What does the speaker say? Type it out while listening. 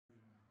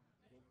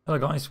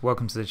Hello guys,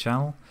 welcome to the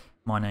channel.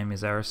 My name is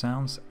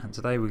Sounds, and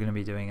today we're going to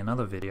be doing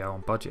another video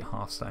on budget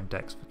Hearthstone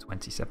decks for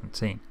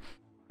 2017.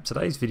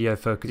 Today's video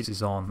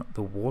focuses on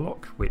the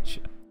Warlock, which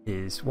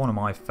is one of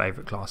my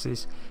favourite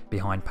classes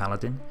behind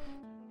Paladin.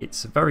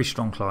 It's a very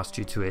strong class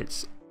due to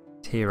its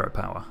hero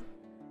power.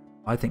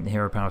 I think the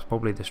hero power is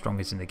probably the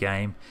strongest in the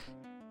game.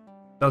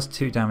 It does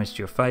 2 damage to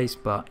your face,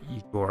 but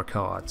you draw a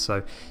card,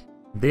 so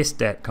this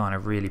deck kind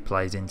of really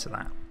plays into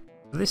that.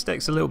 This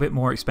deck's a little bit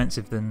more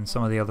expensive than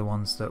some of the other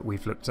ones that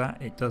we've looked at.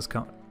 It does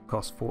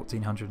cost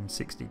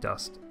 1460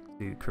 dust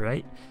to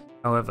create.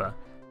 However,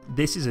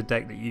 this is a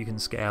deck that you can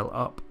scale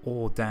up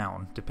or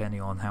down depending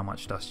on how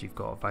much dust you've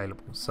got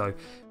available. So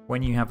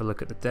when you have a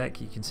look at the deck,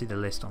 you can see the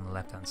list on the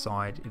left hand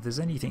side. If there's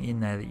anything in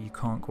there that you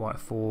can't quite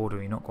afford or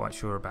you're not quite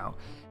sure about,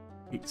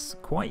 it's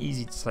quite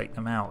easy to take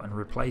them out and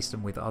replace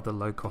them with other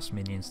low cost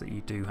minions that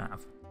you do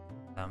have.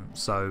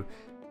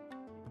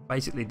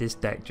 Basically, this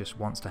deck just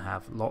wants to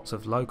have lots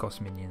of low cost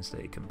minions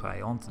that it can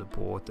play onto the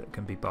board that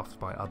can be buffed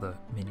by other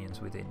minions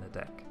within the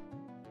deck.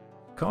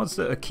 Cards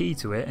that are key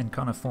to it and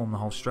kind of form the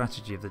whole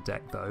strategy of the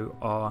deck though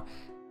are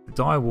the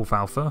Direwolf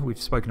Alpha.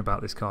 We've spoken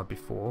about this card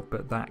before,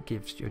 but that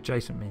gives your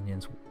adjacent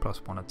minions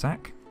 +1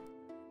 attack.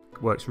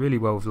 It works really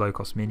well with low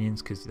cost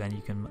minions because then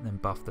you can then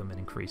buff them and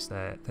increase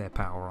their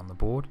power on the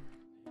board.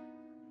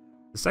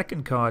 The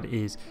second card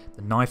is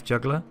the Knife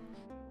Juggler.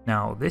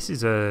 Now this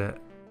is a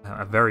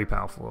very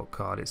powerful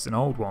card. It's an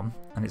old one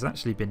and it's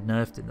actually been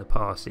nerfed in the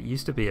past. It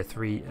used to be a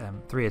 3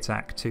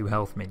 attack 2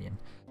 health minion,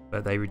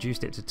 but they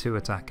reduced it to 2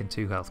 attack and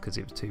 2 health because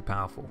it was too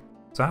powerful.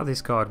 So how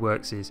this card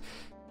works is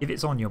if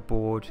it's on your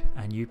board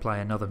and you play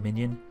another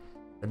minion,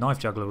 the Knife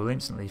Juggler will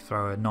instantly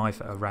throw a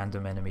knife at a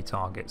random enemy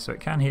target. So it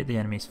can hit the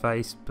enemy's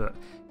face, but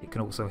it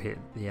can also hit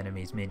the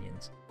enemy's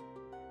minions.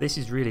 This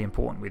is really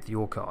important with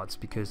your cards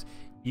because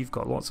you've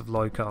got lots of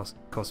low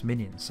cost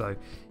minions, so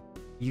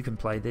you can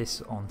play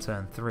this on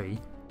turn 3,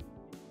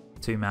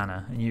 2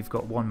 mana, and you've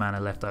got 1 mana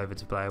left over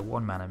to play a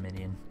 1 mana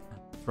minion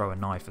and throw a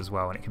knife as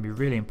well, and it can be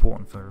really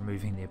important for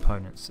removing the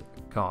opponent's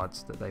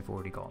cards that they've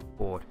already got on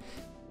board.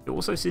 It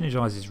also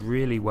synergizes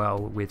really well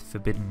with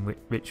Forbidden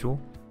Ritual.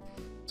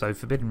 So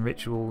Forbidden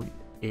Ritual,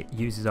 it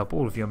uses up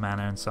all of your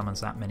mana and summons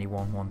that many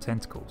 1/1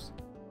 tentacles.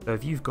 So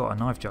if you've got a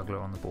Knife Juggler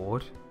on the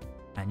board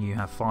and you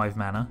have 5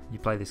 mana, you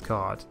play this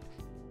card,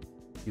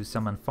 you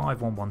summon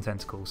 5 1/1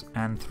 tentacles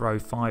and throw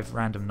 5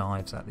 random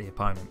knives at the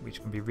opponent,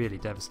 which can be really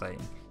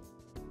devastating.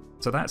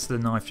 So that's the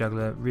Knife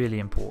Juggler, really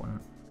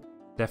important.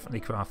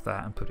 Definitely craft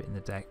that and put it in the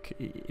deck.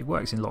 It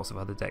works in lots of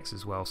other decks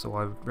as well, so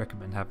I would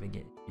recommend having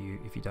it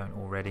if you don't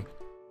already.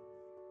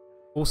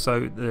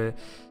 Also, the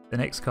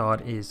next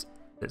card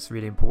that's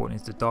really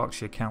important is the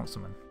Darkshire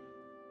Councilman.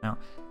 Now,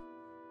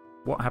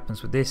 what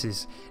happens with this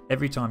is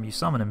every time you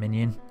summon a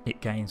minion,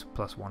 it gains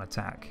 +1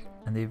 attack.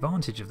 And the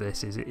advantage of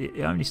this is it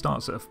only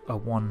starts at a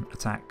 1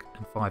 attack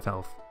and 5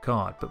 health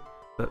card, but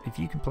if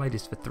you can play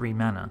this for 3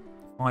 mana,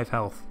 5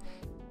 health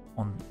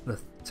on the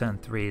turn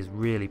 3 is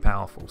really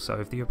powerful. So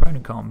if the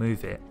opponent can't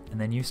move it and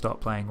then you start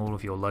playing all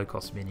of your low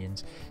cost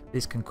minions,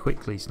 this can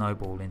quickly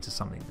snowball into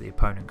something the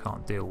opponent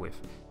can't deal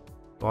with.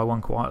 So I won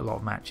quite a lot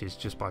of matches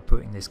just by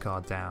putting this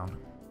card down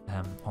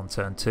on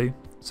turn 2.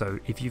 So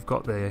if you've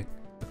got the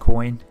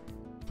coin,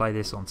 play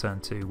this on turn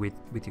 2 with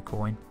your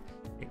coin.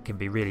 It can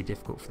be really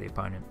difficult for the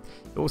opponent.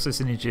 It also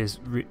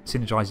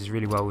synergizes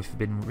really well with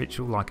Forbidden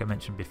Ritual, like I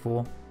mentioned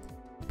before,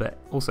 but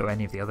also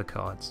any of the other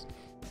cards.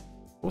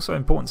 Also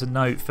important to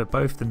note for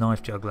both the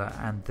Knife Juggler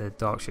and the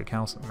Darkshire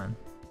Councilman,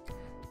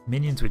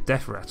 minions with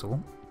Death Rattle,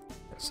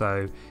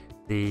 so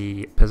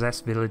the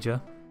Possessed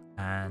Villager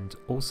and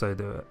also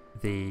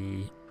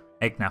the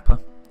Egg Napper,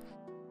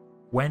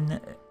 when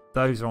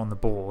those are on the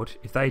board,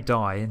 if they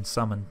die and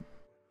summon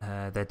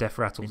their Death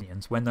Rattle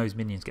minions, when those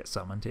minions get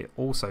summoned, it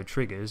also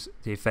triggers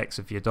the effects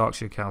of your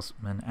Darkshire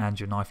Councilman and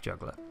your Knife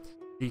Juggler.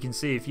 You can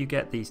see if you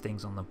get these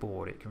things on the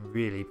board, it can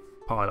really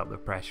pile up the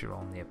pressure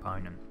on the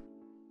opponent.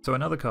 So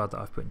another card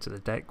that I've put into the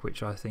deck,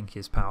 which I think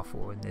is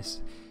powerful in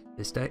this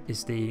deck,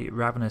 is the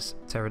Ravenous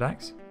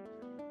Pterodax.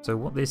 So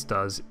what this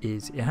does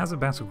is it has a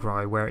battle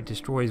cry where it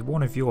destroys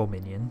one of your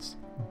minions,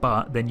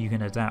 but then you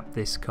can adapt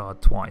this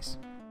card twice.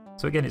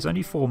 So again, it's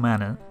only 4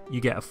 mana,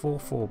 you get a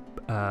 4/4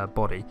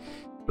 body,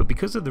 but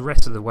because of the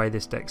rest of the way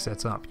this deck's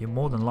set up, you're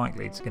more than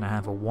likely it's going to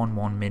have a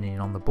 1/1 minion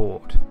on the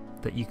board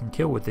that you can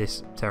kill with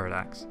this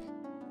Pterodax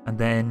and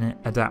then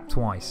adapt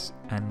twice.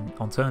 And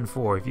on turn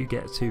 4, if you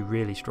get 2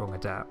 really strong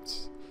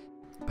adapts,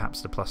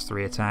 perhaps the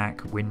 +3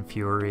 attack, Wind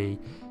Fury,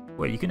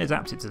 well, you can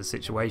adapt it to the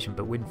situation,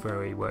 but Wind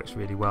Fury works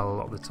really well a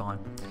lot of the time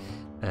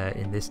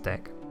in this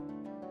deck.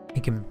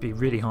 It can be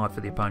really hard for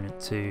the opponent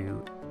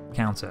to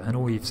counter, and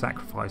all you've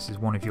sacrificed is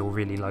one of your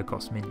really low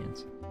cost minions.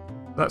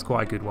 So that's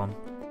quite a good one.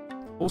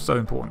 Also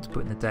important to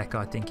put in the deck,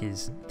 I think,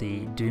 is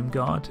the Doom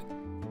Guard.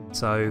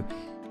 So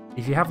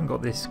if you haven't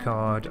got this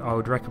card, I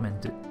would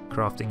recommend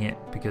crafting it,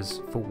 because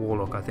for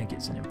Warlock I think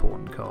it's an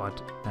important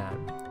card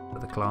for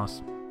the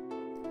class.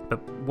 But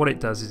what it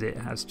does is it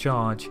has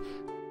charge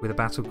with a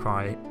battle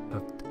cry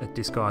of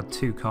discard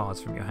 2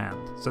 cards from your hand.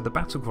 So the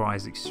battle cry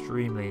is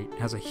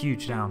has a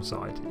huge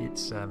downside.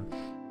 It's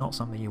not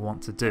something you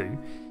want to do.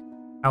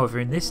 However,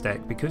 in this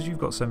deck, because you've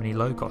got so many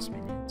low cost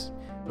minions,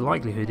 the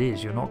likelihood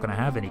is you're not going to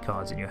have any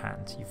cards in your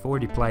hand. You've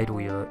already played all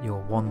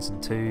your 1s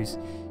and 2s,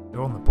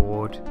 they're on the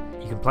board,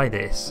 you can play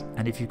this,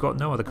 and if you've got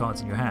no other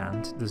cards in your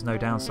hand, there's no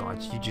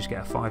downsides. You just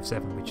get a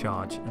 5/7 with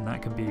charge, and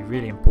that can be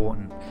really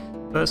important,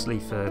 firstly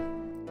for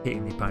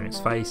hitting the opponent's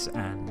face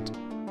and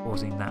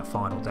causing that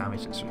final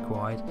damage that's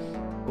required.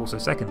 Also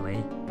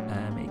secondly,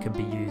 it can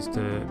be used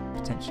to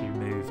potentially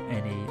remove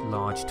any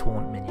large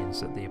taunt minions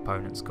that the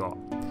opponent's got.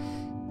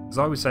 Because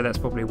I would say that's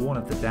probably one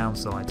of the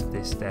downsides of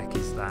this deck,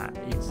 is that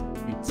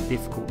it's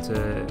difficult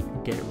to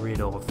get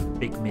rid of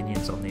big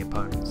minions on the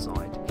opponent's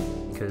side,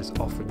 because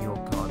often your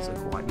cards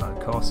are quite low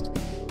cost,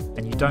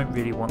 and you don't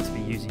really want to be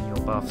using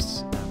your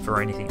buffs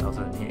for anything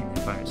other than hitting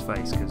the opponent's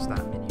face,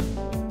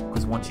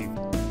 because once you've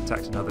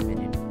attacked another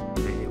minion,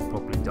 it'll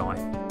probably die.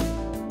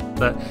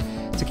 But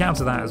to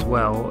counter that as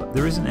well,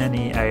 there isn't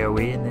any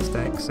AoE in this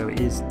deck, so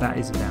that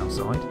is a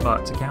downside.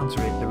 But to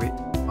counter it,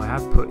 I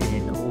have put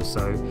in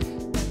also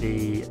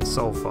the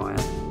Soulfire.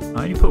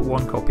 I only put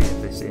one copy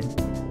of this in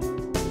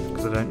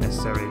because I don't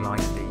necessarily like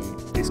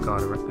the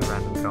discard a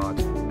random card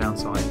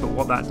downside. But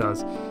what that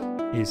does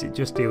is it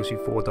just deals you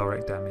 4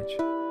 direct damage,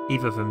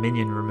 either for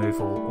minion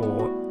removal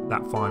or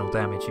that final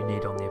damage you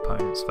need on the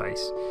opponent's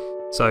face.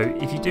 So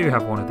if you do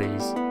have one of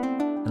these,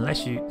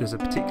 unless there's a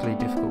particularly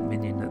difficult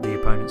minion that the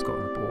opponent's got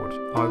on the board,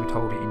 I would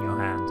hold it in your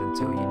hand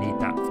until you need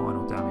that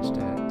final damage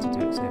to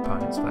do it to the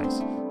opponent's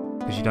face,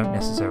 because you don't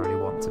necessarily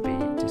want to be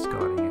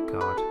discarding a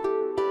card.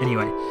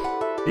 Anyway,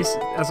 this,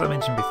 as I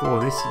mentioned before,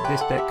 this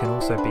deck can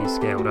also be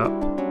scaled up,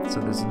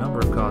 so there's a number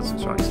of cards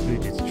which are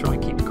excluded to try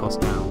and keep the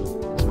cost down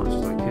as much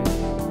as I could.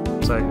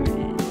 So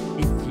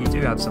if you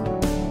do have some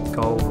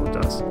gold or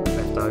dust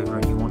left over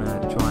and you want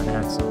to try and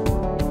add some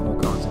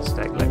more cards in this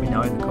deck, let me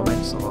know in the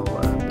comments. I'll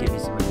give you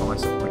some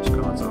advice on which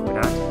cards I would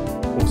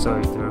add. Also,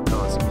 if there are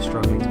cards that you're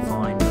struggling to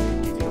find, I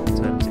can give you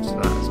alternatives to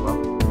that as well.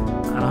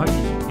 And I hope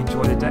you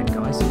enjoy the deck,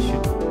 guys. It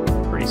should be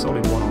a pretty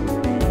solid one on the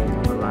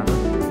ladder.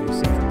 You'll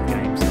see from the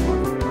games that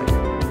I've played,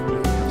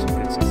 you can have some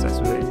good success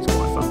with it. It's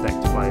quite a fun deck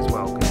to play as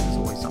well, because there's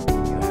always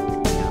something new happening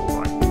you can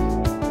play.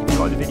 If you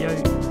like the video,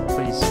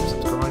 please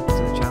subscribe to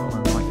the channel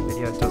and like the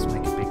video. It does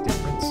make a big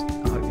difference.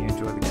 I hope you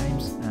enjoy the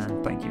games,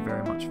 and thank you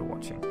very much for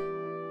watching.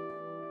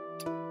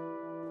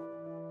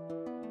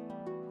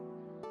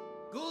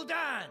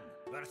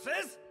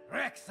 Versus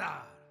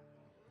Rexar.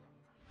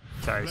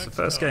 Okay, so the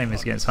first game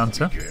is against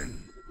Hunter.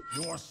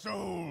 Your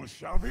soul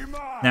shall be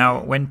mine. Now,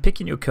 when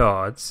picking your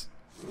cards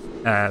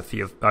for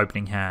your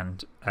opening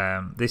hand,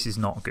 this is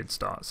not a good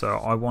start. So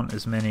I want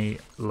as many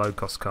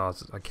low-cost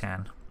cards as I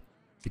can,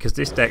 because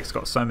this deck's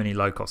got so many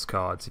low-cost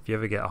cards. If you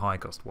ever get a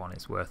high-cost one,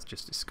 it's worth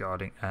just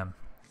discarding them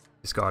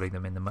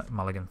in the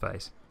mulligan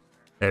phase.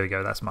 There we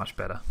go. That's much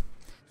better.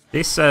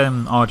 This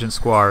Argent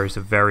Squire is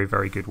a very,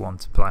 very good one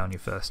to play on your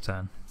first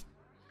turn.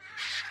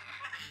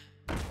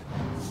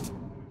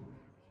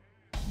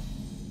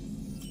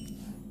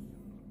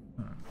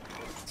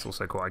 It's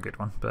also quite a good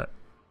one, but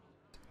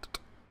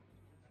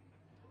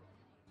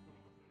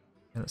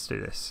yeah, let's do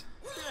this.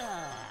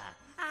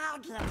 I'll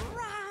get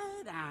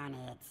right on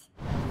it.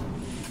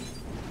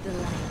 The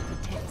light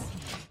protects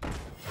me.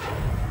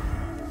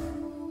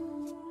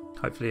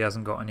 Hopefully he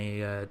hasn't got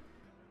any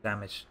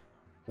damage.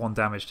 1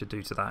 damage to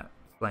do to that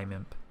Flame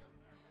Imp.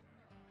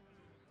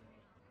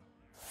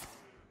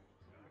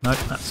 No,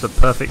 that's a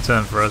perfect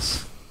turn for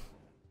us.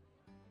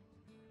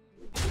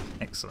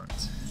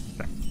 Excellent.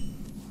 Okay.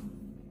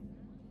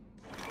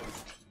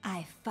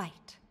 I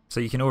fight. So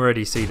you can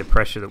already see the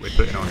pressure that we're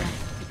putting on him.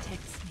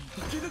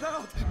 Get it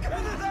out! Get it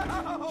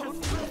out!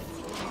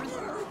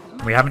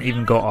 We haven't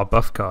even got our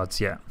buff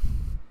cards yet.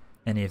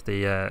 Any of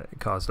the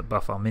cards that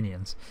buff our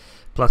minions.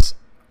 Plus,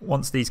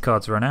 once these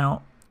cards run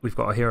out, we've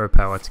got a hero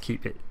power to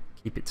keep it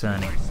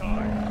turning.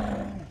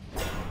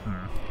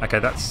 Okay,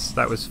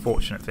 that was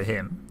fortunate for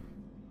him.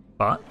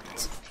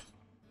 But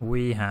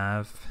we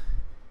have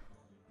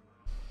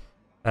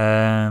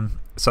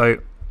so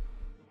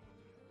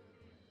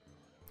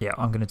yeah,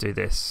 I'm going to do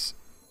this.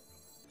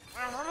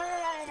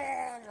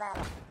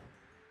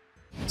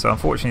 So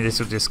unfortunately this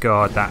will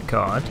discard that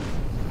card,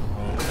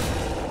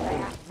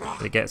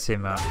 but it gets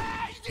him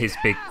his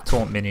big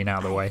taunt minion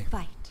out of the way.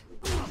 Fight.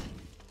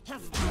 I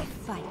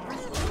fight.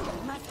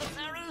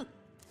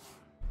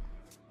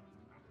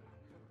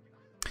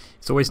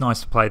 It's always nice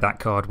to play that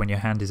card when your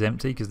hand is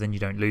empty, because then you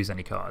don't lose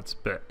any cards.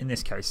 But in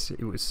this case,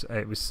 it was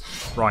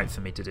right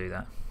for me to do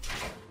that.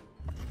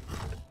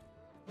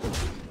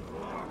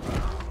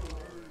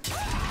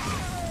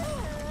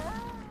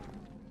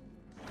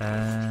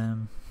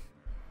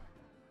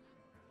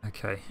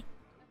 Okay,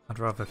 I'd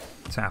rather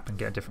tap and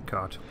get a different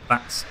card.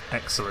 That's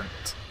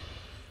excellent.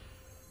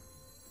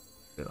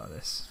 Do it like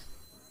this.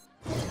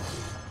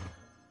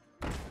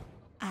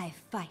 I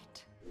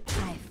fight.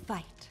 I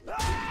fight.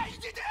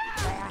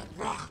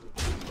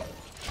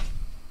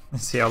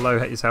 Let's see how low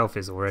his health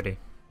is already.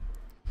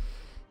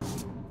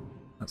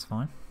 That's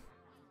fine.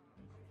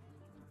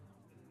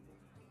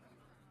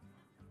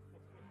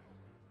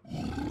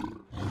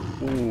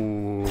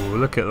 Ooh,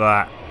 look at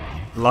that.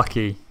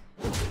 Lucky.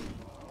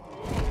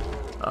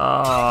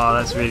 Oh,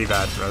 that's really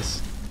bad for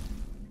us.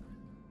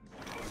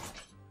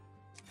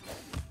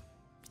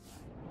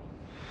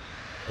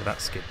 Oh,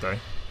 that's good though.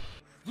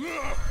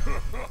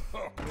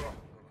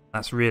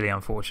 That's really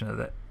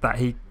unfortunate that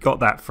he got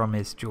that from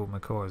his dual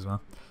macaw as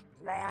well.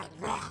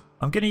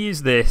 I'm going to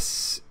use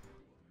this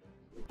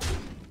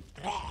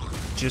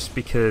just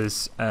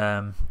because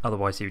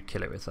otherwise he would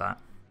kill it with that.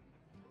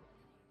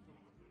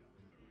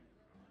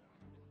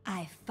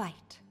 I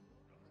fight.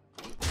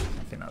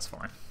 I think that's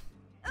fine.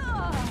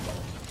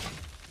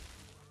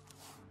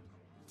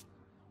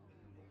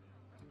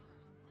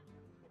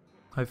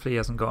 Hopefully he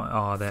hasn't got...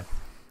 Oh, there.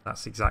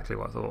 That's exactly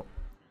what I thought.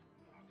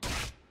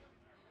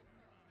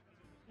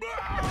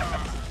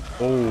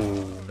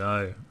 Oh,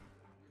 no.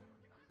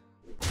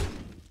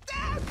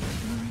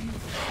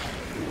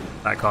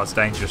 That card's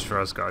dangerous for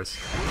us, guys.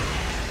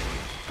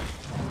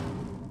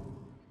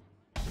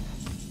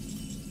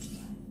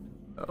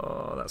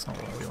 Oh, that's not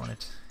what we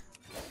wanted.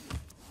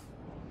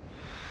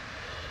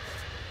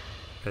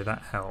 Okay,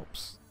 that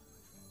helps.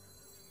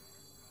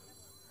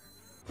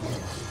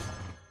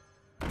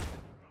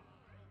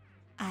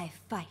 I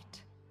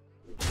fight.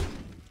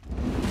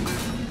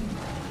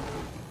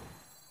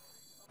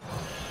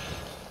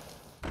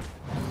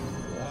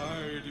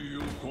 Why do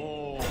you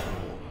call?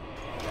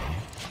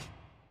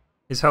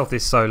 His health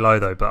is so low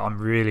though, but I'm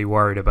really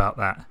worried about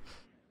that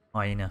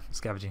hyena,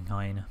 scavenging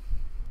hyena.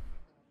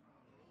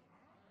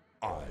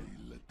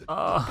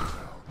 Oh.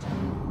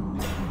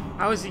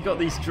 How has he got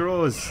these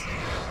draws?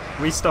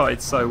 We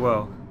started so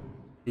well.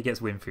 He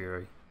gets Wind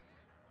Fury.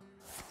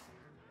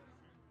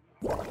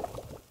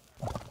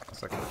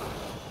 That's okay.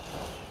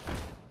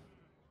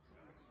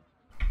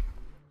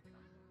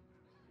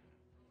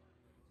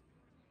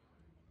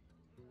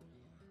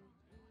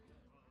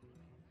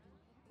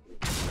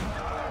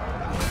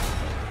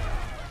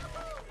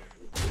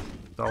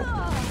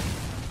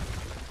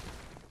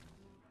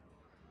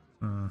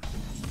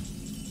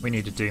 We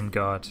need a Doom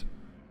Guard.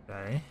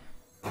 Okay.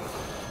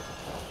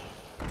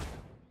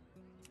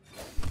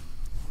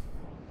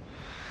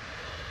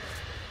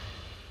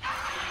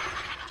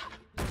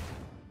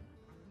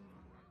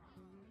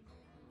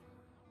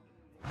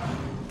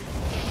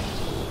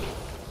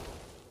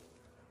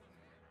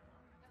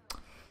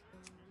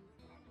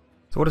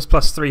 So what does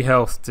 +3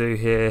 health do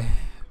here?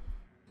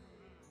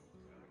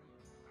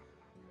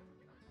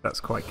 That's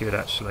quite good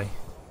actually.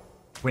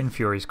 Wind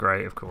Fury's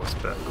great of course,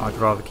 but I'd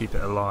rather keep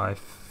it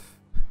alive.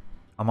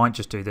 I might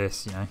just do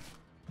this, you know.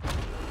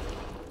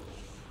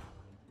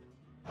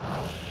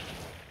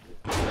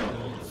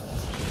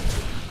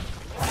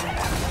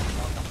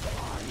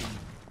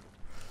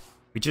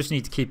 We just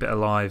need to keep it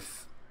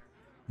alive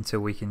until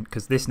we can,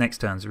 because this next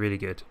turn's really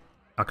good.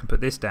 I can put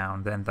this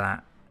down, then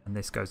that, and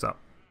this goes up.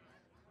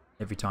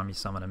 Every time you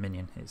summon a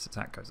minion, his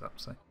attack goes up.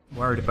 So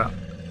worried about...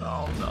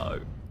 Oh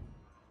no.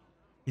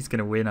 He's going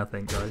to win, I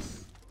think,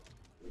 guys.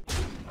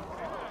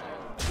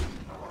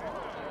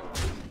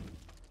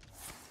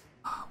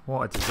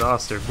 What a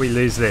disaster if we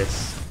lose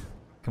this.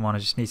 Come on, I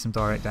just need some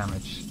direct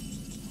damage.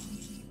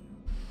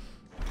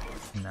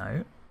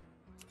 No.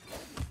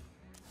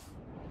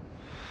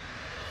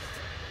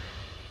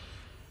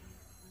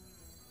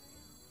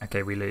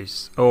 Okay, we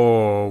lose.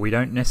 Oh, we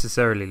don't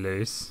necessarily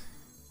lose.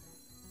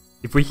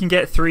 If we can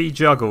get 3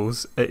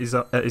 juggles at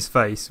his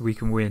face, we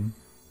can win.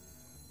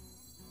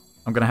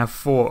 I'm gonna have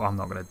 4. I'm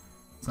not gonna.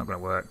 It's not gonna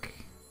work.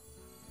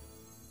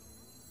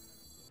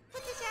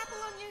 Put this apple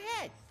on your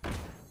head.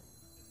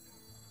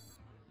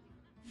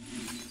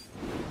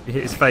 You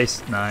hit his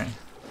face. No.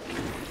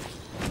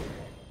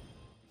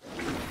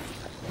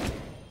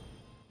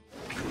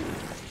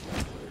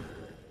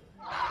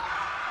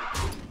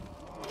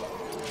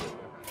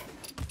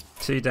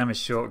 Two damage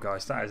short,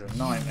 guys. That is a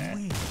nightmare.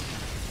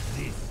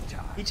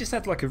 He just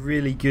had like a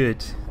really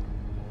good...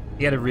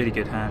 He had a really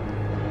good hand.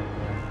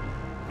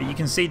 But you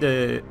can see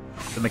the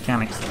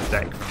mechanics of the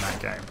deck from that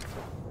game.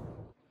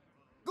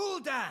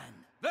 Gul'dan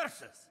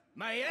versus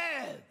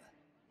Maiev.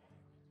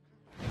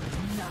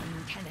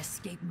 None can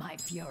escape my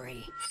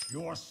fury.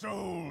 Your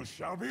soul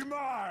shall be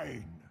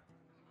mine.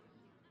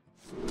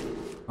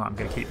 Right, I'm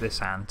going to keep this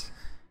hand.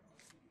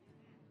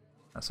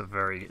 That's a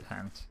very good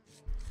hand.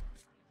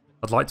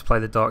 I'd like to play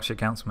the Darkshire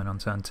Councilman on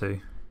turn 2.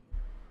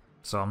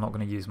 So I'm not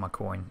going to use my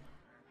coin.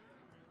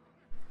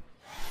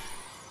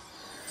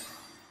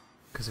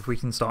 Because if we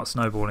can start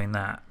snowballing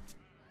that,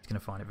 he's going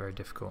to find it very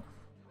difficult.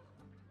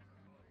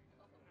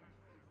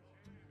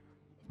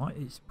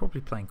 He's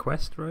probably playing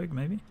Quest Rogue,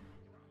 maybe?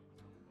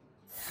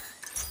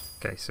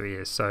 Okay, so he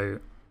is. So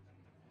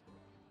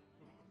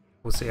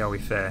we'll see how we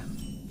fare.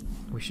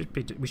 We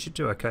should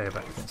do okay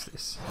against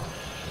this.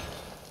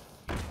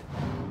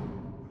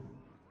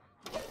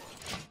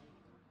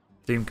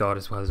 Doom Guard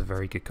as well is a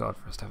very good card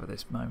for us to have at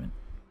this moment.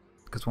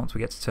 Because once we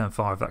get to turn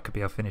 5, that could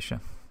be our finisher.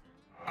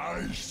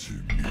 I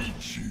should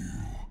meet you.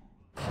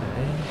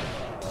 Okay.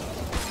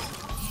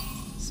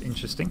 It's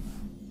interesting.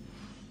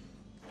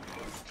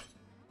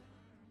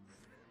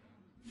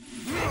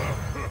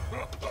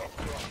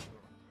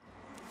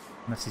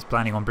 Unless he's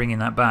planning on bringing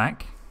that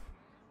back.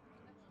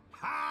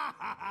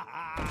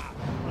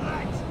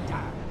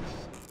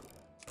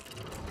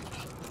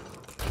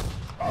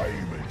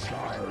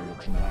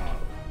 now.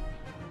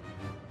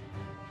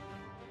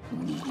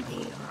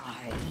 Needy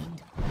ride.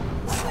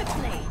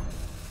 Swiftly.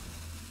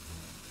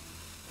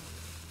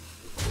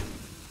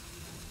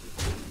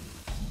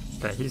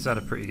 Okay, he's had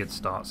a pretty good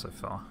start so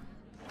far.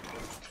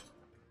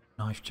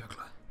 Knife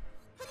juggler.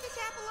 Put this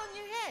apple on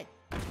your head.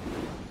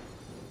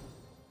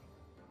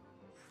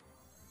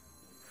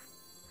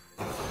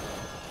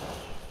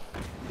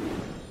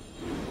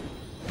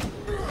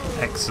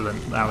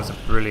 Excellent. That was a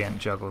brilliant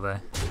juggle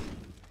there.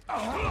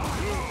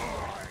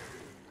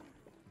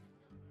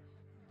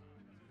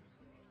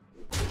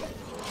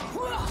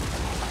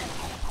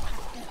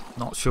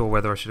 Not sure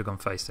whether I should have gone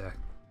face there.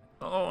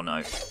 Oh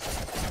no.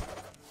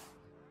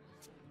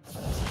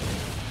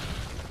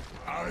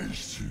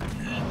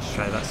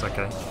 Okay, that's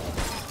okay.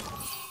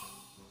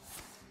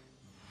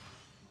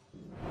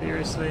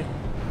 Seriously?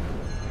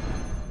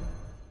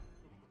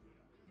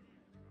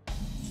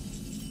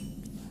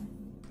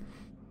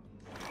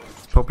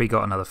 It's probably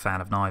got another fan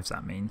of knives,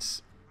 that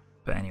means.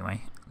 But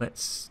anyway,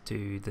 let's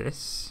do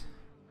this.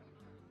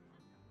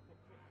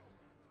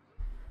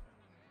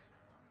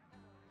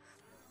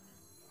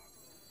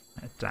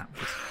 Adapt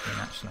this thing,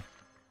 actually.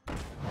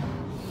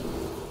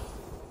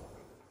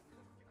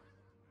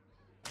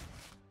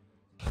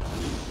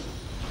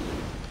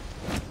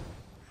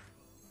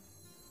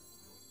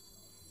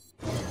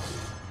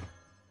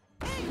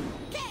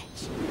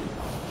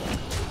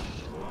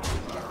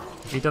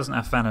 He doesn't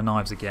have fan of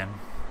knives again.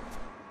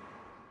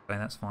 Okay,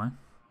 that's fine.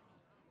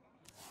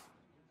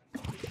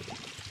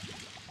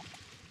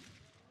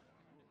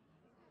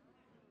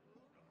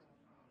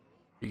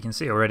 You can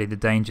see already the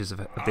dangers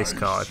of this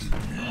card.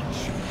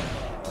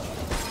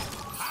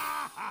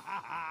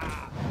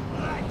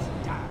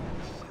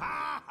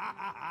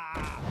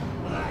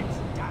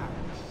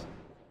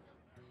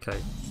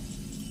 Okay.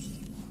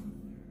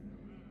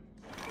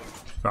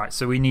 Right,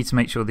 so we need to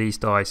make sure these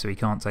die so he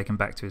can't take them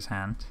back to his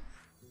hand.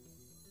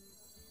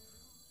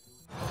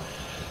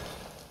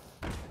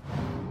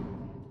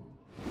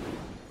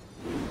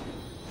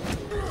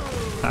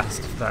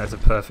 That is a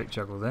perfect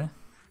juggle there.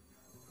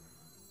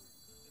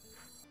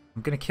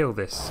 I'm going to kill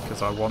this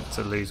because I want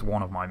to lose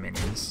one of my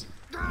minions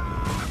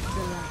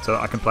so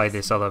that I can play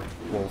this other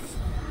wolf.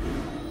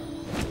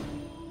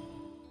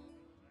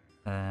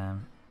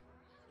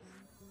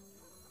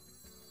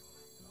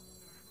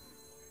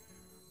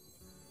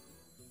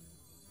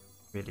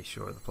 Really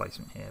sure of the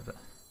placement here, but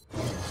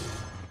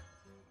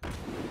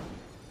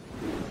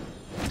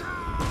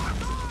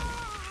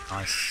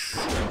nice.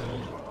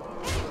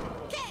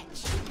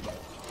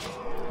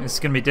 It's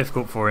going to be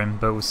difficult for him,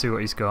 but we'll see what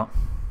he's got.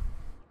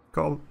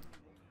 He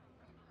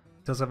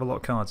does have a lot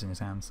of cards in his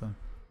hands, though.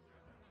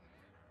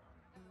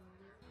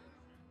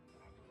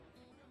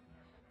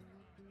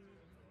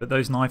 But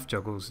those knife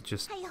juggles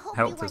just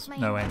helped us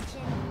no end.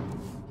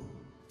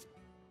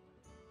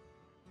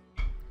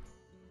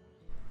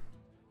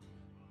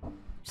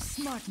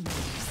 Smart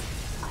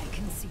moves. I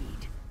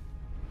concede.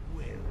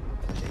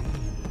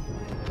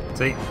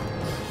 See,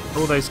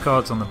 all those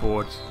cards on the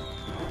board.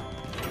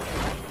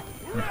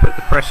 I put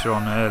the pressure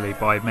on early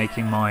by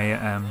making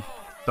my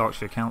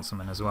Darkshire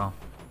Councilman as well.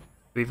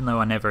 Even though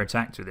I never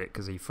attacked with it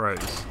because he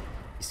froze,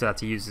 he still had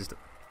to use his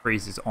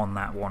freezes on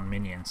that one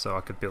minion so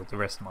I could build the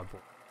rest of my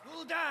board.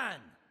 Gul'dan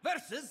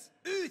versus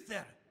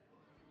Uther.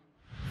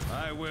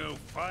 I will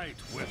fight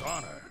with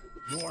honor.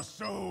 Your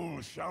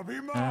soul shall be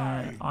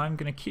mine. I'm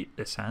going to keep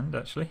this hand,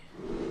 actually.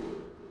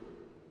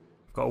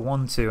 I've got a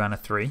 1, 2 and a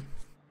 3.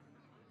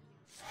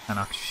 And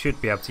I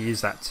should be able to use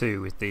that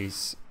too with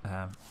these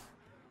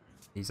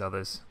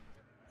others.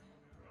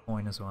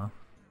 Coin as well.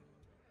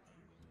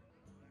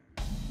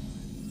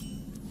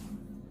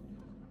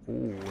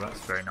 Ooh, that's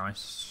very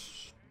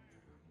nice.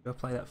 Do I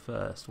play that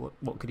first?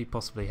 What could he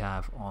possibly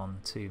have on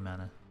 2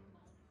 mana?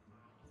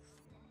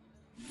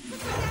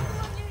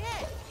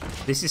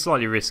 This is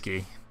slightly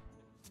risky.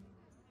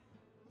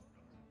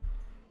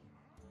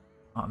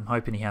 I'm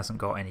hoping he hasn't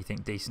got anything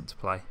decent to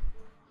play.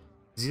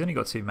 Because he's only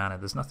got 2 mana,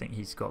 there's nothing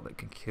he's got that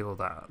can kill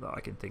that I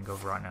can think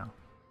of right now.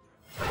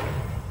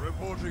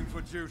 Reporting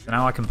for duty. So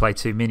now I can play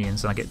 2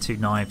 minions and I get 2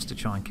 knives to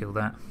try and kill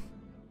that.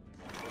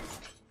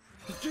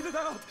 Get it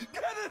out!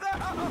 Get it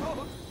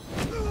out!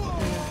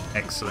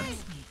 Excellent.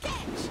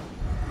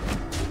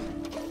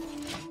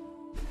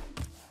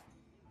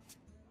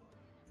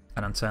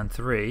 And on turn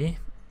 3,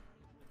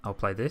 I'll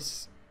play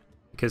this.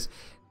 Because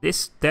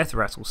this Death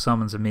Rattle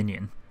summons a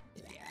minion.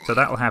 So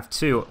that'll have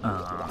 2...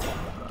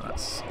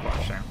 that's quite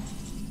a shame.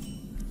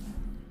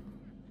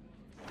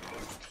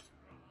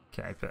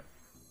 Okay, but...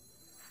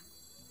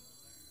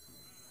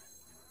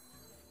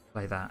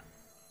 play that.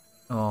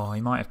 Oh,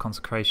 he might have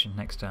Consecration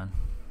next turn.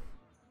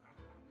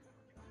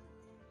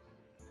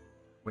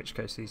 In which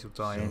case these will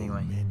die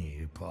anyway.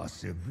 Many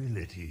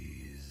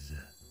possibilities.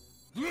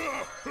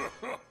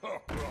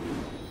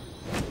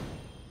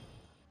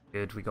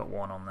 Good, we got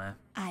 1 on there.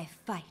 I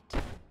fight.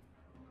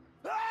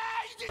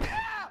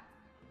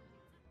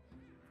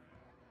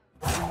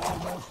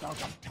 Almost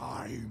out of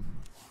time.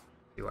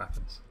 See what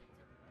happens.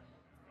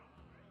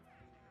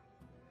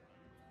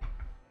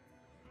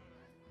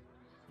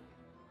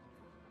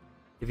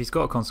 If he's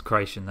got a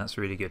consecration, that's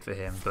really good for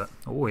him, but...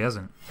 Oh, he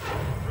hasn't.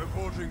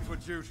 Reporting for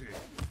duty.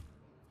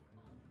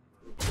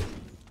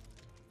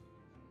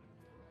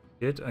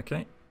 Good,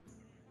 okay.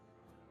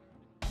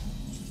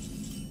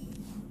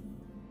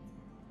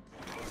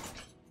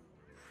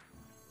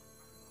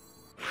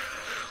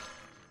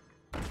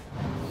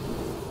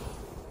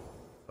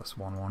 Plus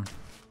 1/1.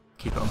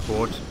 Keep it on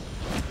board.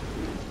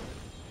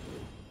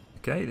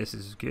 Okay, this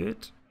is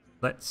good.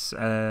 Let's,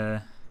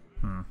 yeah,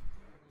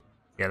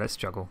 let's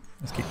juggle.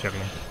 Let's keep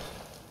juggling.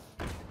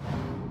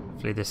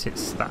 Hopefully this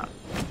hits that.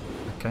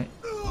 Okay.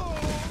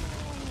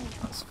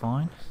 That's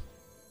fine.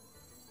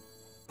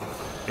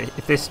 Okay,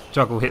 if this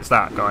juggle hits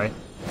that guy,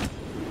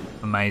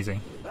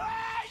 amazing.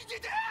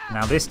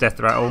 Now this death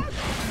rattle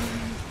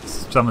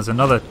summons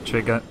another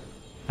trigger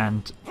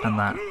and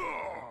that.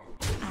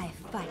 I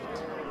fight.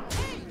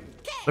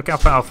 Look how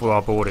powerful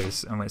our board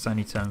is, and it's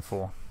only turn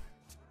 4.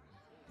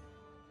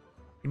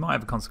 You might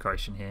have a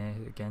consecration here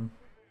again.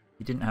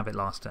 You didn't have it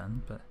last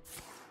turn, but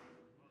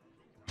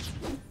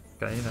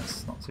okay,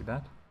 that's not too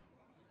bad.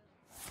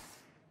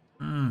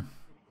 God,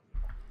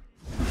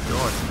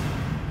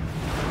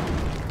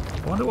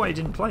 I wonder why he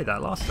didn't play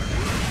that last time.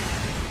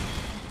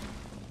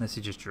 Unless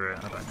he just drew it,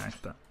 I don't know.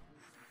 But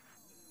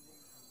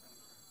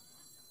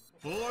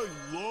I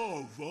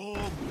love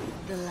armor.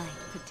 The light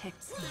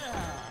protects me.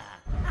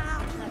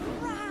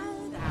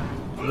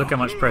 look how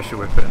much pressure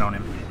we're putting on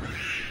him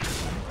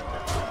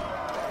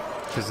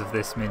because of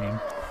this minion.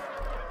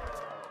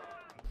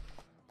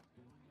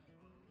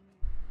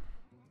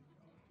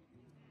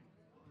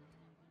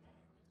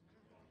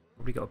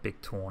 Probably got a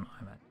big taunt,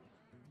 I imagine.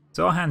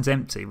 So our hand's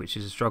empty, which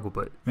is a struggle,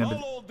 but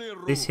remember,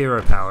 this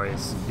hero power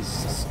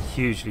is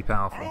hugely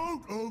powerful.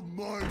 Out of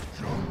my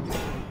jungle.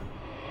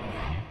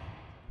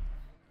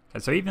 Okay,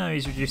 so even though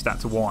he's reduced that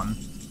to 1,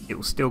 it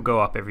will still go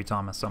up every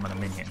time I summon a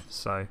minion,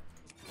 so...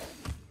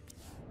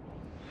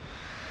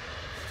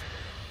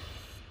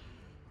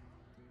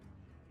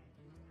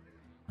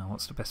 Now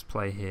what's the best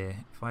play here?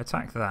 If I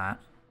attack that...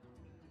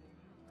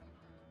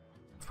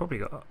 I've probably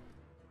got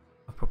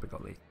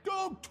lead.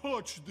 Don't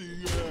touch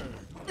the egg.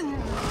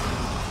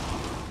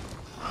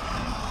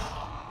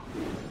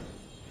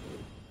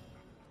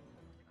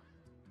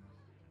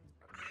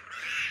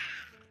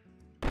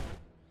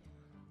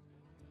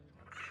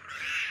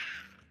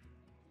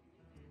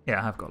 Yeah,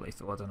 I have got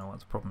lethal. I don't know what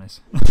the problem is.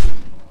 Get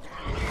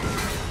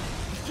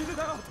it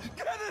out!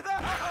 Get it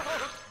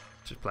out!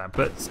 Just play.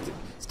 But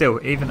still,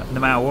 even no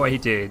matter what he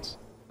did,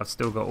 I've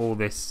still got all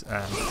this,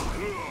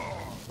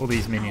 all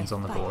these minions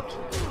on the board.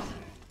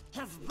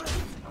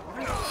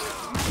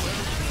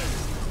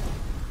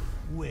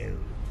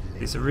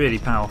 It's a really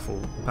powerful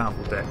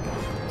deck.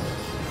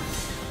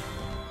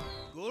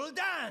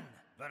 Gul'dan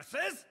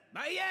versus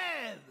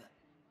Maiev.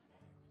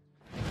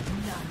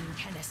 None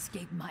can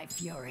escape my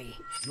fury.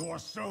 Your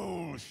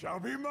soul shall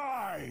be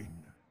mine.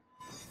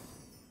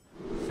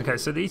 Okay,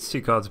 so these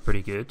two cards are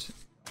pretty good.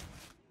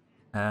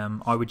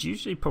 I would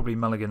usually probably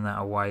mulligan that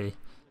away,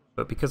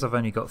 but because I've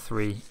only got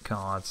 3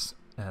 cards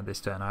this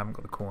turn, I haven't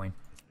got the coin.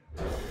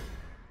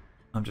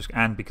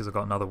 And because I've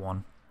got another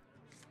one,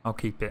 I'll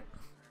keep it.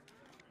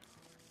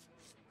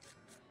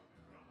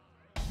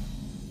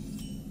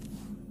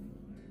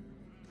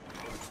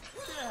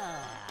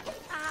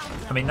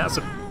 I mean, that's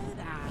a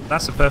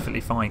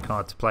perfectly fine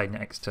card to play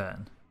next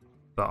turn,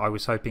 but I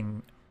was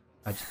hoping...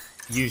 I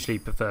usually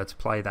prefer to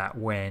play that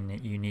when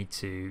you need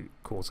to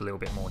cause a little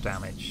bit more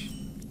damage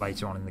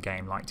later on in the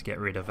game, like to get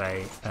rid of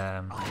a...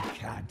 I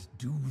can't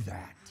do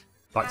that.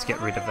 like to get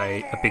rid of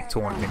a big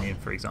taunt minion,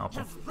 for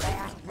example.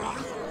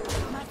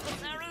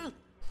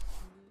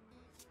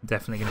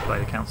 Definitely going to play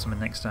the councilman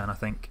next turn, I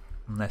think,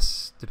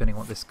 unless, depending on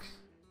what this...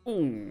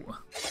 Ooh!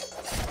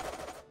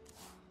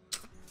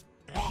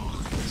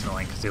 It's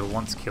annoying because he'll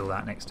want to kill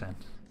that next turn.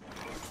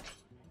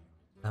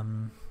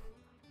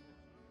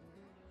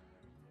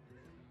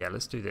 Yeah,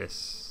 let's do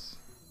this.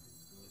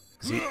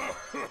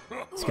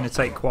 It's going to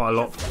take quite a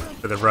lot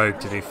for the rogue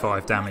to do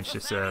 5 damage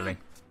this early.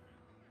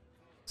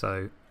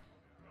 So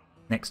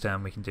next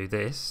turn we can do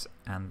this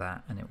and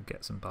that, and it will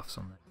get some buffs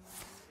on there.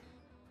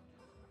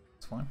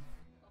 It's fine.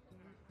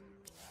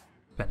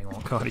 Depending on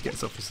what card he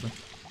gets, obviously.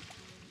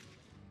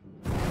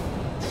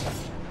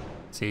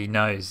 See, he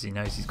knows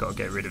he's got to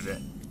get rid of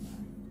it.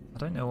 I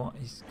don't know what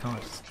his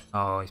card is.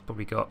 Oh, he's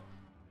probably got...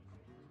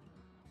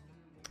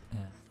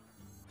 Yeah.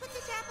 Put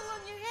this apple on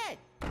your head.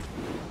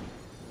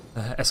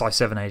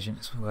 SI7 agent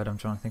is the word I'm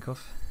trying to think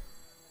of.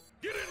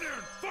 Get in there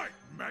and fight,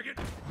 maggot!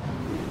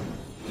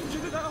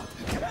 Get it out!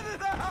 Get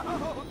it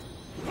out!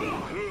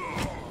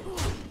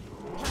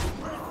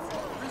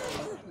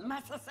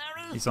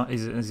 He's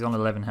on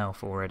 11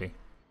 health already.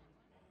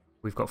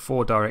 We've got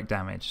 4 direct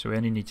damage, so we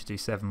only need to do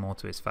 7 more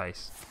to his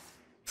face.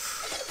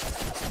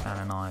 And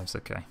a knives,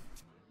 okay.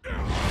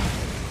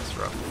 That's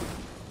rough.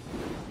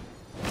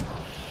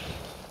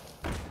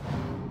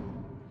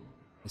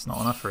 It's not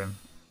enough for him.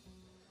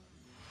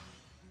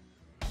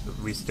 But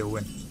we still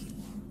win.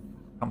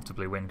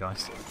 Comfortably win,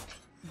 guys.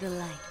 The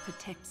light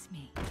protects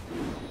me.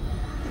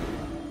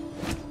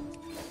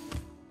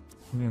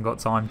 Haven't even got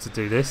time to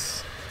do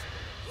this.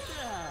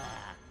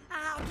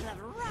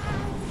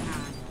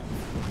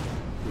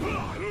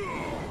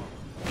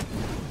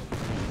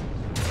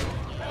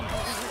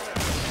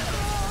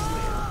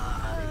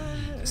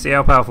 See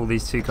how powerful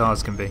these two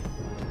cards can be.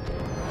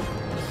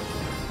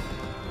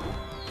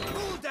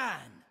 Gul'dan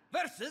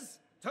versus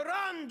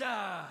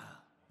Tyrande.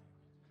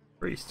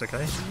 Priest,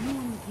 okay.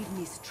 Moon give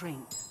me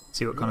strength.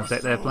 See what kind of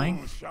deck they're playing.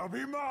 Soul shall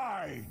be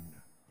mine.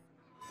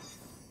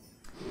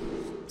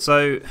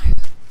 So,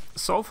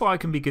 Soulfire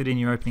can be good in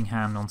your opening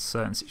hand on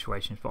certain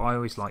situations, but I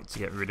always like to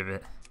get rid of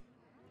it.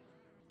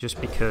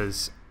 Just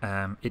because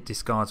it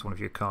discards one of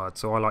your cards,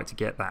 so I like to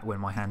get that when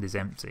my hand is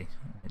empty.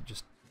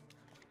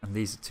 And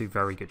these are two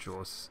very good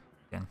draws.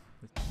 Again,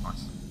 this is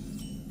nice.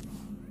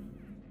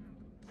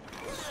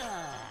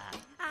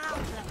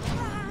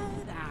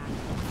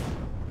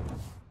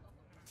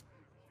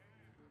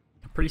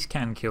 The priest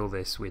can kill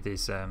this with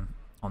his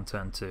on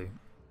turn 2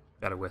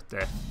 Shadow Worth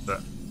Death,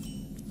 but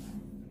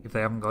if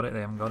they haven't got it, they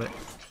haven't got it.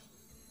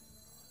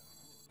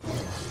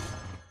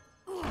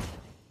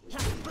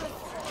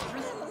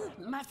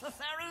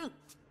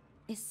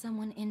 Is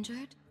someone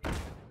injured?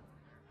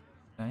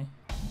 Okay.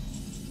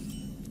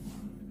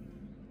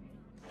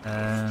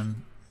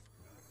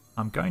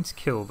 I'm going to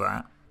kill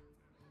that.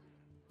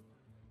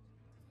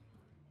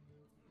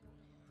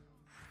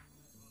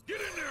 Get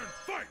in there and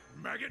fight,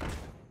 maggot.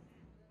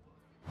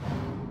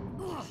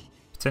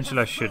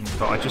 Potentially I shouldn't,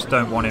 but I just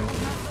don't want him.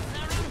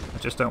 I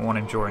just don't want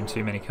him drawing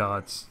too many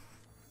cards.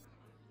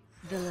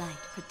 The light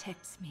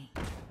protects me.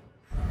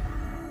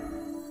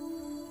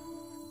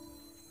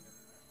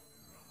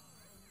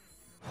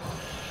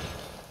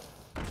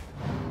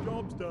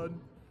 Job's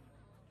done.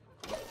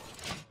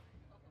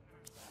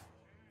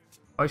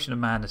 Potion of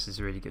Madness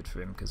is really good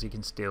for him because he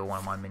can steal one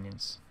of my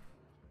minions.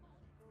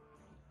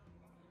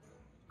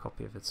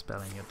 Copy of a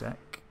spell in your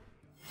deck.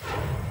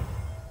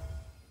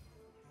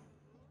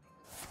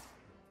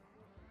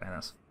 Okay,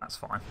 that's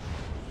fine.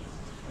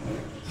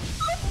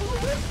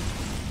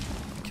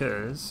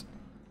 Because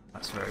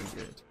that's very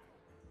good.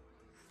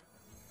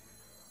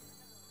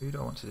 Who do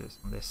I want to do this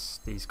on?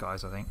 These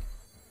guys, I think.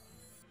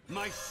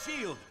 My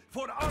shield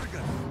for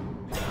Argus.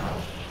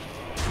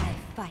 I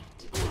fight.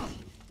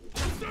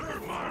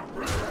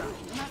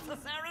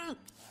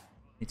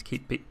 Need to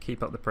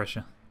keep up the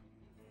pressure.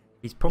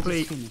 He's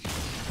probably.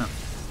 Oh.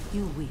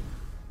 You win.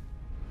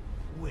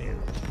 Will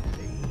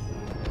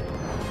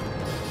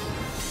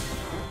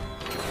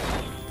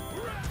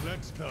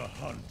let the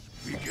hunt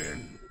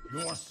begin.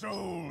 Your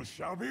soul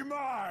shall be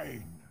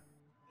mine.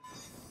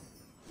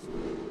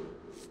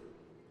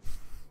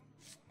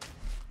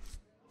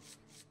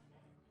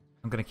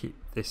 I'm going to keep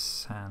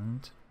this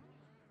hand.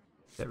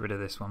 Get rid of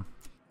this one.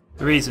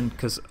 The reason,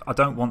 because I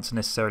don't want to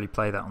necessarily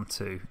play that on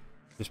 2,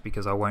 just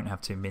because I won't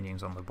have 2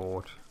 minions on the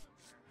board.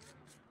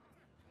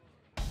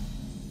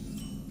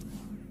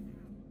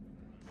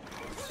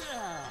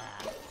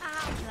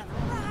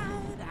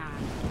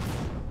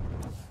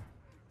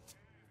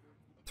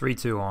 Three,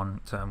 2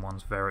 on turn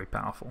 1's very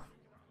powerful.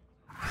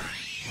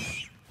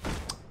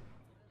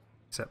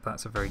 Except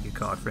that's a very good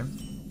card for him.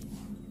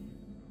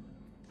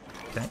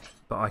 Okay,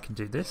 but I can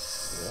do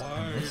this.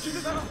 And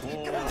this.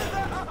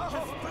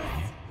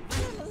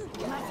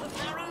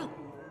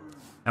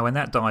 Now when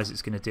that dies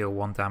it's going to deal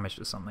 1 damage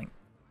to something.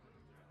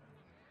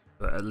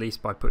 But at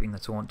least by putting the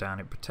taunt down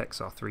it protects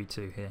our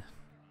 3-2 here.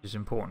 Which is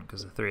important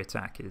because the 3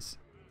 attack is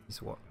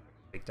what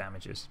big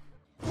damage is.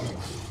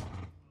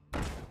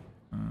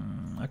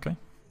 Okay,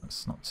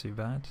 that's not too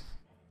bad.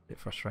 A bit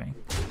frustrating.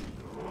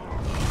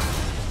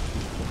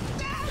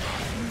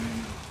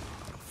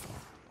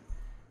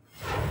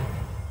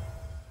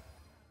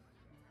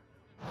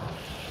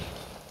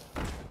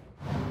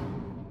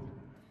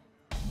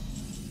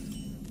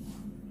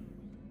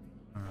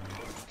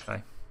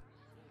 Okay.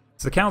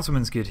 So the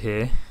councilman's good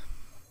here.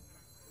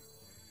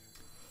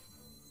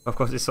 I've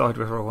got to decide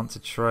whether I want to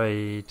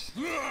trade.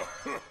 I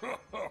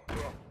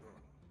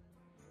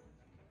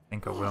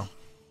think I will.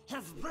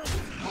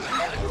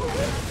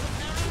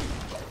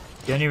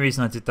 The only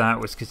reason I did that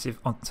was because if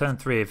on turn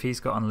 3, if he's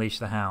got Unleash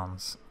the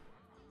Hounds,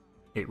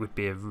 it would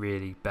be a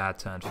really bad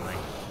turn for me.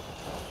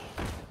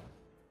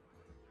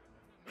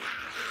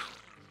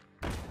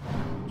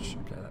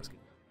 Okay, that's good.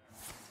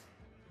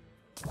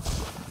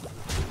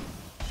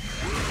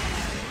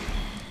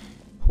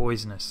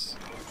 Poisonous.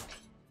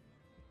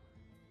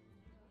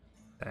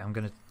 Okay, I'm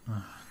gonna.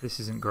 This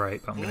isn't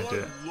great, but I'm gonna do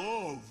it.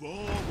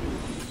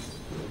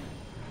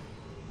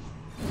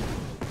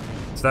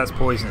 So that's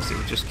poisonous. It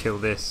would just kill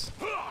this.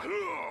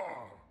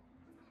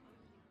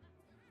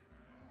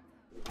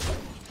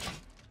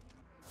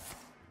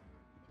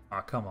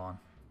 Oh, come on.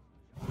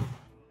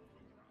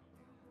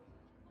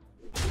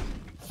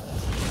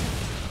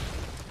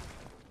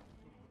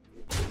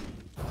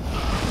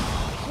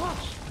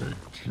 The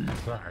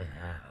teeth I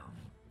have.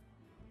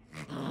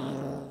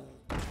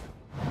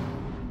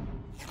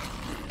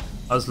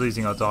 Us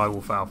losing our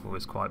Direwolf Alpha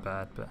was quite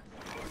bad, but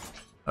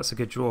that's a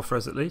good draw for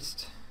us at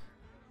least.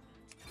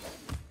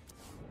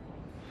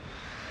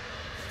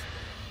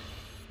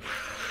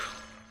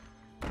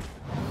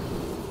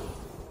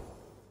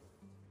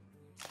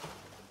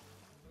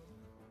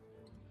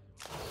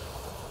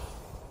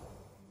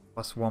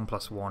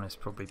 +1/+1 is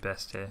probably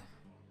best here.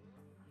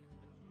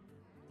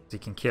 He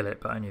can kill it,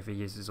 but only if he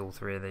uses all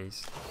 3 of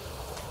these.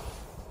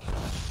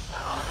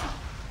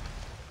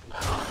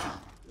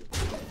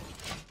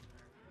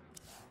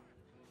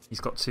 He's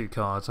got 2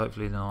 cards,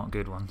 hopefully they're not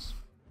good ones.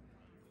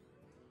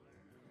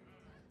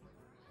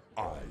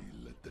 I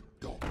let the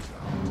dogs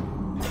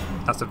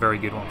out. That's a very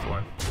good one for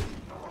him.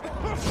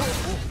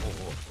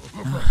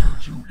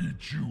 To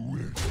eat you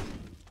with.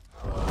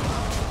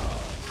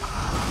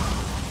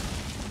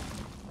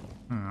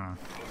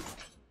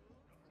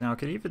 Now I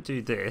could either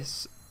do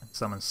this and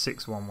summon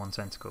 6/1/1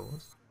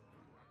 tentacles.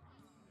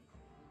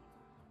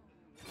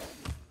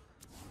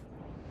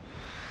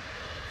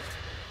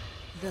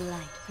 The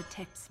light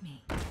protects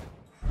me.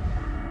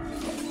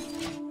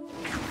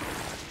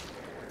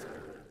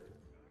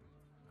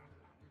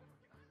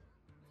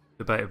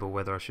 Debatable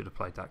whether I should have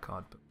played that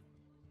card, but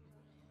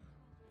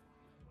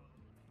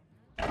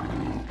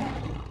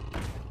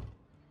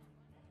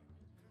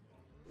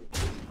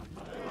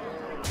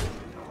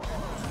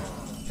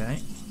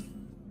okay.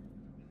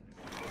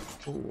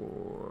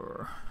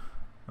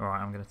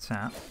 Alright, I'm going to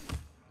tap.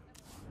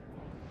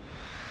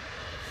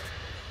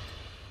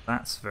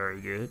 That's very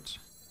good.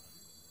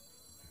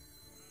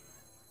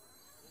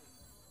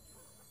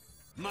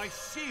 My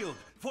shield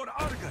for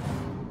Argus.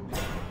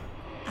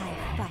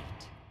 I fight.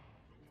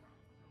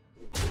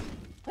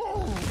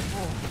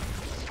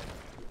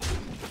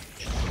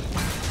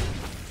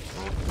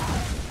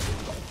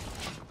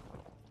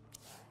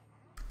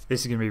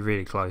 This is going to be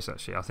really close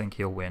actually. I think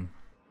he'll win,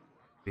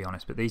 to be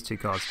honest, but these 2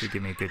 cards do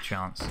give me a good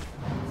chance.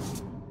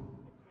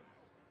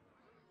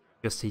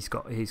 Just he'll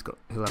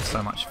have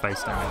so much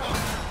face damage.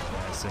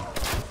 Yeah, let's see.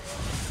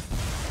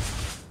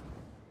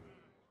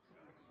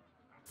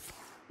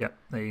 Yep,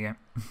 there you go.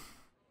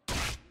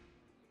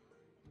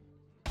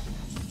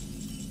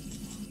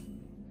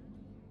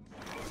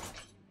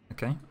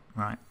 Okay,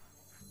 right.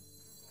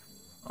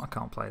 I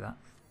can't play that.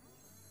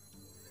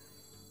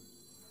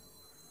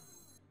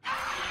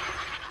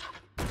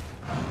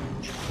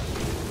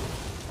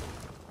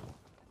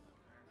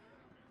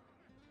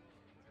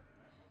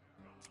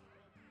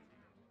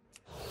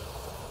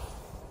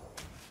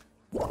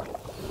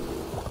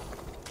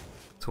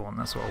 Taunt,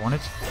 that's what I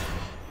wanted.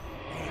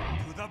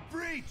 To the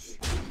breach.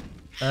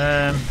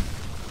 I'm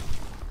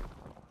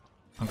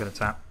gonna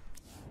tap.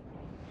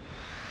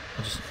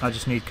 I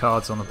just need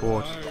cards on the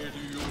board.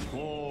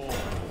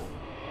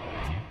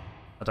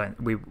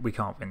 We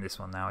can't win this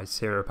one now. His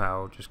hero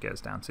power will just get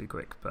us down too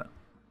quick, but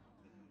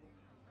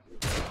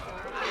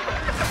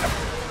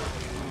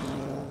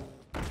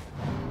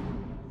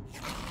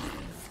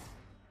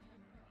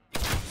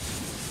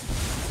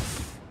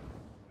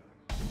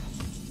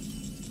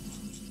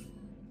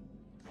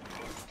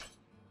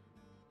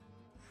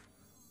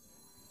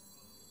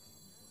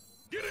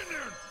Get in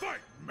there and fight,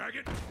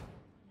 maggot.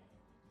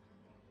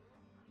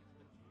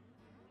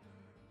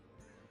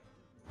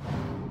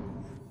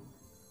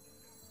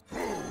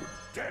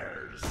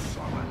 Dares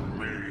summon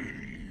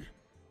me?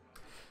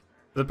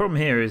 the problem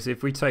here is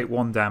if we take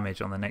 1 damage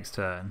on the next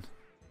turn,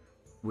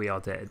 we are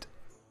dead.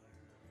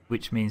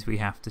 Which means we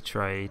have to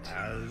trade.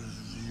 As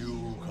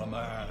you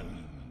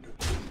command.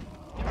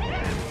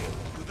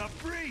 To the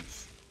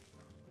breach.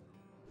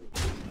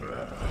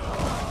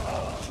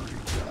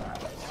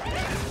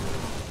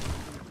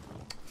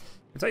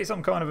 It takes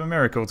some kind of a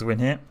miracle to win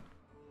here.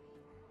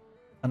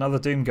 Another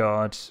Doom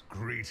Guard.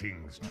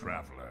 Greetings,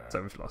 traveler.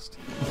 So we've lost.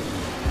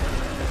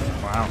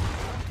 Wow.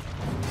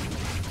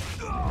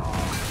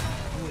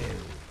 Well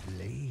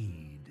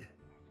played.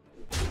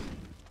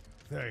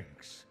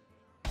 Thanks.